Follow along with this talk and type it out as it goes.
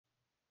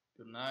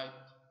Good night.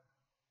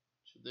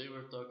 Today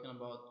we're talking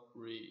about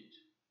Greed.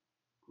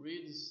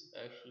 Greed is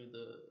actually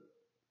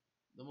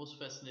the most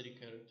fascinating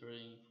character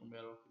in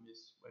Fullmetal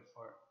Alchemist by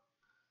far.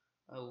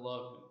 I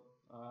love him.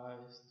 I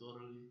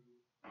totally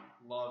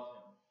love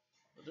him.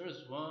 But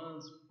there's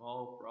one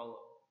small problem.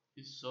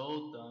 He's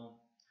so dumb.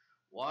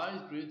 Why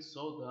is Greed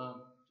so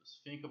dumb? Just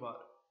think about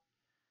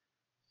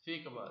it.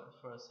 Think about it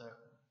for a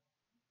second.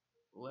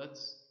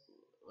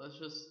 Let's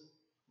just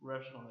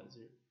rationalize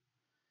here.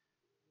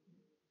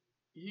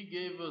 He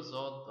gave us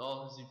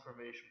all his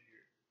information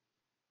here.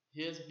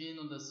 He has been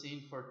on the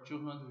scene for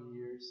 200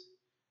 years.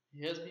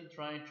 He has been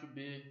trying to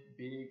be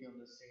big on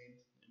the scene,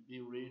 and be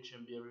rich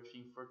and be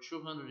everything for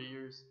 200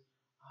 years.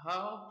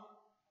 How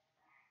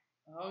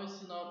how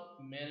is he not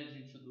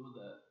managing to do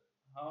that?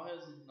 How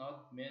has he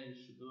not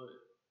managed to do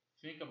it?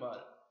 Think about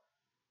it.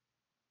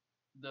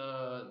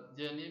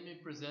 The anime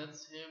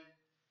presents him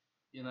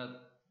in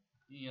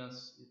in a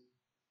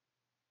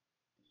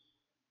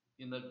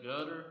in a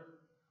gutter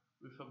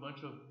with a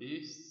bunch of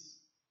beasts.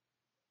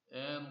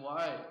 And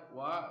why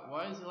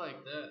is he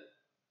like that?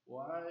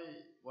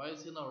 Why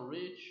is he not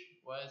rich?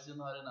 Why is he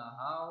not in a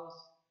house?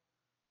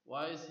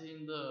 Why is he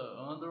in the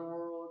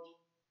underworld?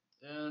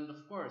 And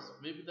of course,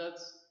 maybe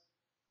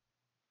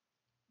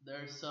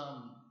there's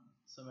some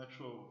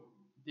actual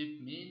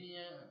deep meaning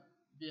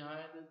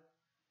behind it.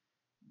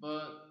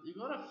 But you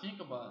gotta think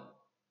about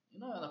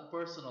it. On a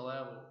personal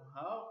level,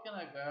 how can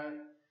a guy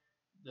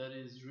that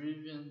is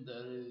driven,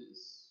 that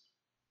is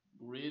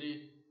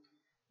greedy,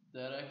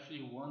 that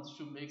actually wants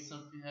to make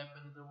something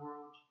happen in the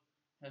world,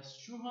 has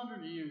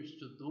 200 years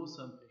to do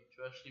something,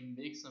 to actually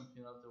make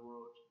something of the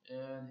world,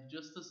 and he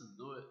just doesn't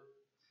do it.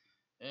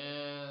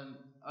 And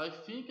I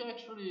think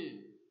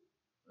actually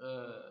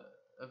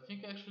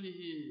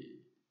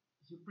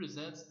he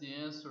presents the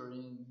answer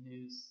in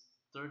his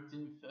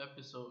 13th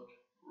episode,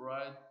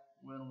 right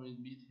when we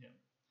meet him.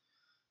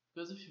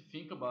 Because if you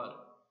think about it,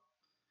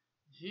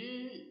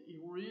 he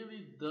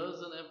really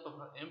doesn't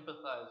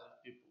empathize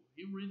with people.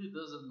 He really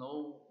doesn't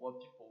know what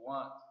people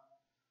want.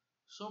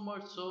 So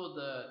much so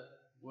that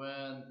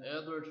when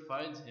Edward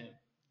finds him,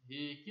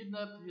 he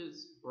kidnapped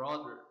his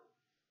brother,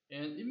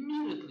 and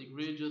immediately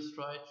Greed just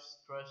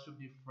tries to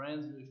be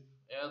friends with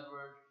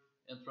Edward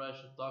and tries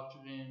to talk to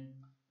him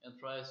and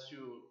tries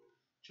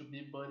to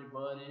be buddy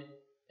buddy.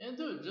 And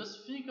dude,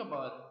 just think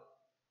about it.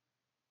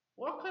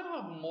 What kind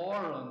of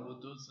moron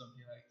would do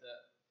something like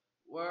that?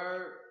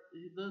 Where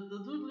the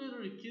dude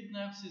literally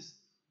kidnaps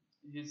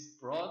his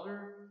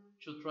brother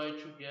to try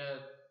to get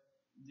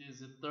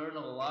this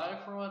eternal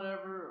life or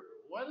whatever.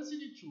 Why does he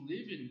need to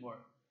live anymore?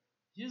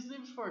 He's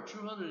lived for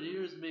 200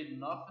 years, made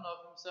nothing of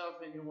himself,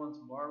 and he wants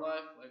more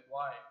life. Like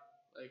why?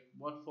 Like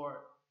what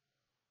for?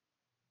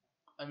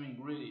 I mean,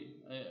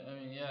 greedy. I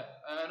mean, yeah.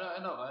 I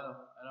know.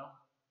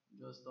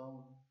 Just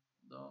don't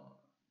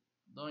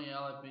don't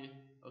yell at me,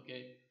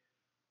 okay?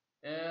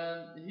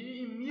 And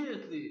he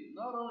immediately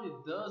not only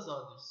does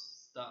all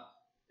this stuff,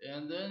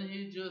 and then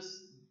he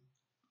just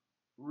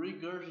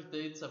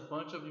regurgitates a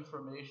bunch of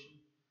information,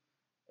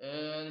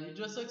 and he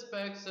just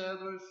expects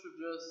Edwards to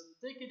just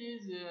take it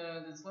easy,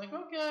 and it's like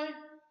okay.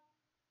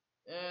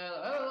 And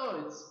I don't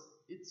know,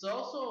 it's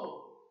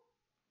also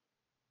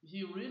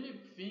he really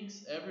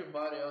thinks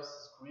everybody else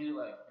is greedy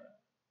like him.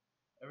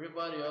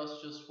 Everybody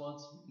else just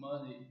wants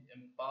money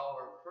and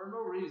power for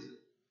no reason.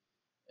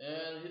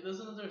 And he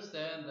doesn't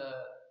understand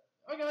that.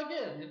 Okay,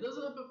 again, he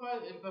doesn't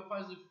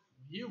empathize with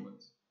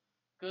humans.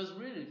 Because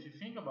really, if you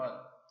think about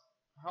it,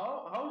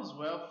 how is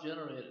wealth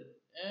generated?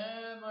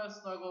 And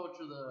let's not go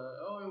to the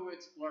oh we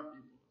explore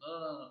people.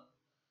 No.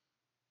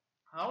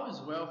 How is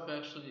wealth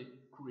actually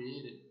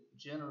created,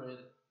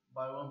 generated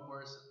by one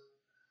person?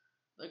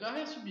 The guy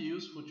has to be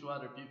useful to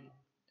other people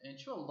and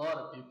to a lot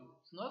of people.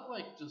 It's not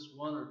like just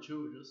one or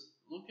two. Just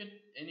look at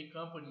any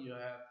company you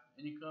have,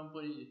 any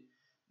company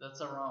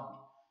that's around.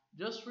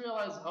 Just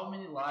realize how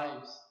many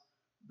lives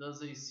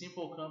does a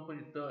simple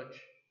company touch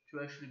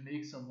to actually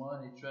make some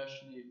money, to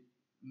actually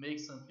make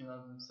something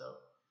of themselves.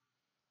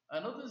 I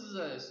know this is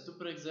a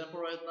stupid example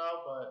right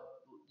now, but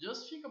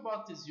just think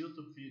about this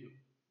YouTube video,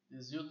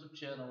 this YouTube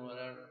channel,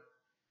 whatever.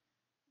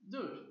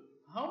 Dude,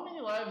 how many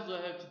lives do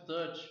I have to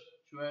touch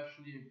to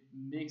actually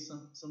make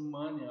some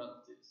money out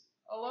of this?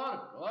 A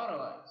lot of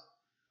lives.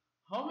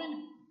 How many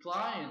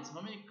clients,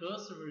 how many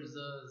customers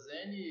does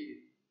any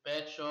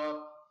pet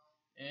shop,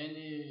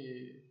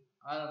 any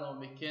I don't know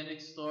mechanic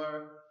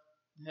store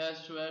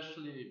has to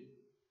actually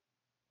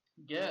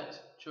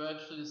get to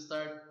actually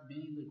start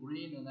being the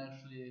green and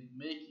actually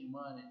making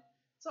money?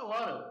 It's a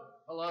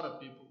lot of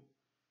people,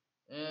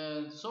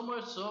 and so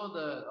much so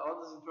that all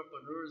these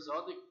entrepreneurs,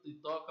 all they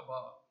talk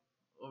about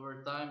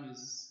over time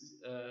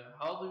is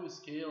how do you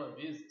scale a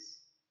business.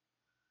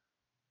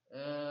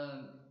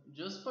 And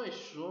just by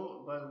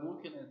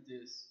looking at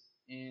this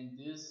in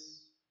this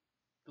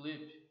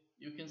clip,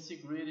 you can see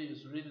Greedy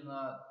is really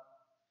not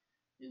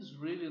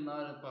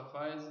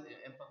empathizing.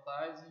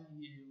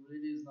 He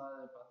really is not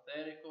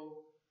empathetical,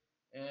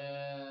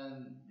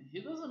 and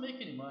he doesn't make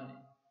any money.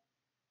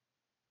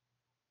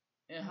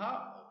 And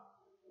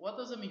what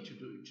does it mean to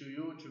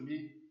you, to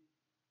me?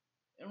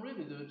 And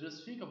really, dude,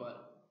 just think about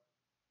it.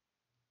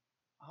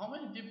 How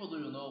many people do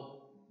you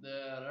know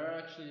that are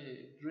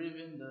actually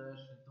driven, that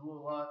actually do a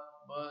lot,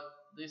 but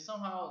they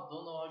somehow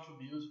don't know how to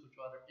be useful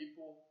to other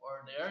people,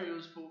 or they are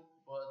useful,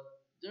 but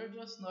they're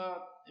just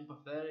not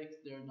empathetic.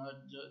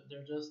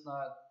 They're just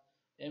not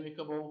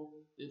amicable.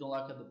 They don't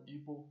like other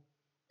people.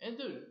 And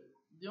dude,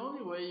 the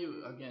only way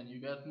you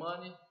get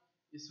money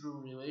is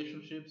through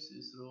relationships,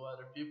 is through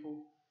other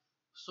people.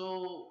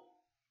 So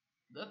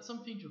that's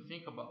something to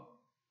think about.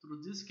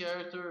 Through this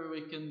character,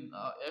 we can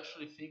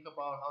actually think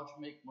about how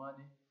to make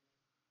money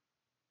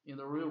in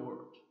the real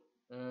world.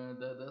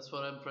 And that's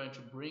what I'm trying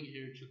to bring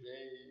here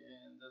today,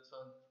 and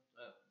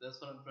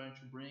that's what I'm trying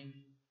to bring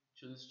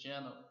to this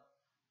channel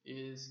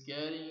is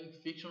getting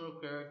fictional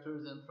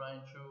characters and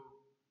trying to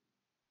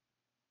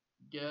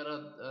get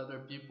other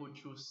people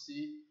to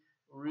see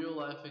real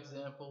life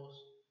examples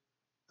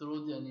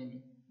through the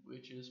anime,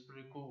 which is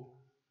pretty cool.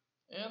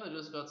 And I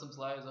just got some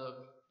slides of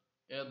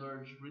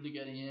Edward really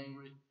getting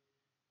angry,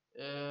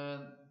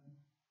 and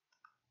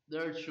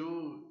there are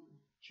two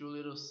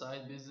little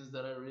side business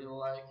that I really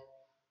like.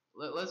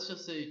 Let's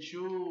just say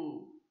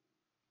two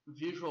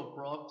visual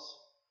props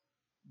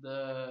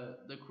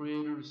the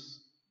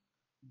creators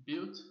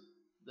built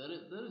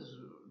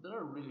that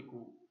are really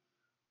cool.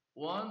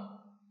 One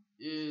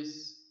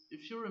is,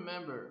 if you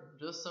remember,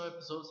 just some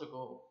episodes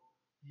ago,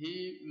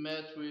 he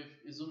met with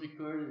Izumi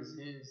Curtis,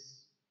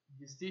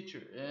 his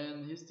teacher,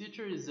 and his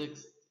teacher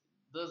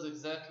does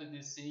exactly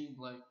this scene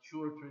like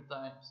 2 or 3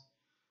 times.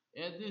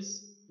 And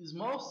this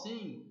small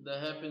scene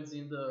that happens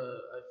in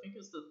I think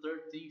it's the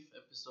 13th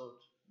episode,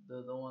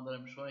 the one that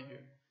I'm showing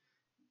here,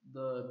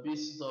 the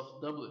Beasts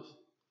of Dublin.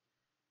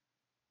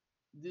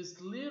 This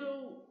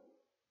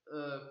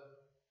uh,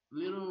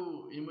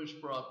 little image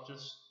prop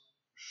just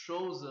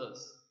shows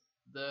us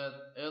that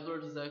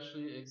Edward is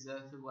actually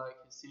exactly like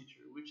his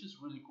teacher, which is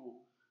really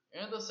cool.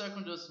 And the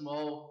second, just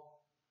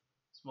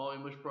small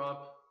image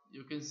prop,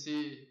 you can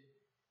see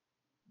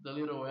the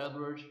little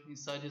Edward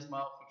inside his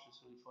mouth, which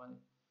is really funny.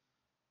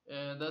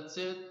 And that's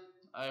it.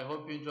 I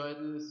hope you enjoyed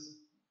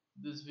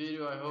this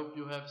video. I hope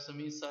you have some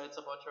insights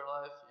about your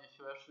life. If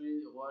you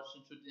actually watched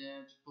it to the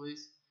end,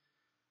 please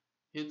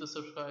hit the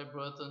subscribe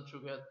button to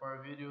get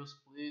more videos.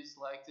 Please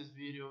like this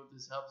video.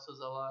 This helps us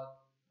a lot.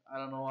 I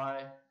don't know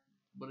why,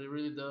 but it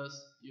really does.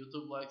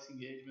 YouTube likes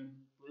engagement.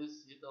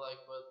 Please hit the like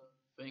button.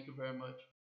 Thank you very much.